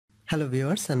Hello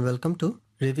viewers and welcome to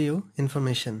Review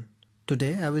Information.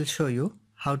 Today I will show you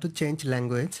how to change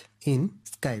language in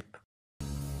Skype.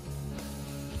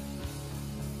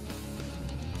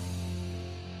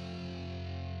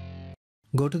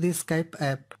 Go to the Skype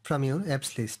app from your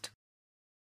apps list.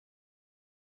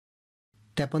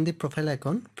 Tap on the profile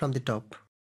icon from the top.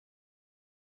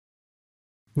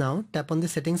 Now tap on the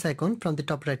settings icon from the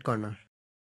top right corner.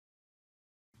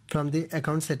 From the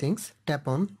account settings, tap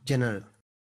on General.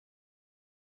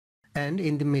 And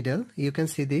in the middle, you can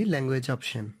see the language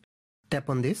option. Tap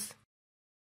on this.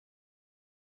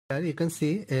 Here you can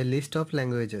see a list of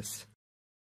languages.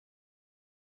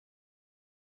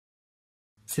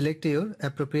 Select your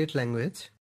appropriate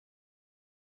language.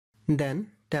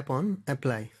 Then tap on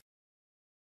Apply.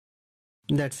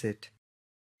 That's it.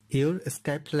 Your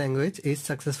Skype language is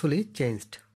successfully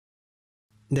changed.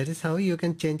 That is how you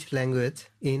can change language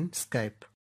in Skype.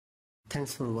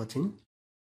 Thanks for watching.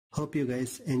 Hope you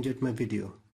guys enjoyed my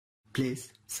video.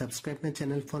 Please subscribe my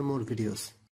channel for more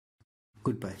videos.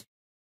 Goodbye.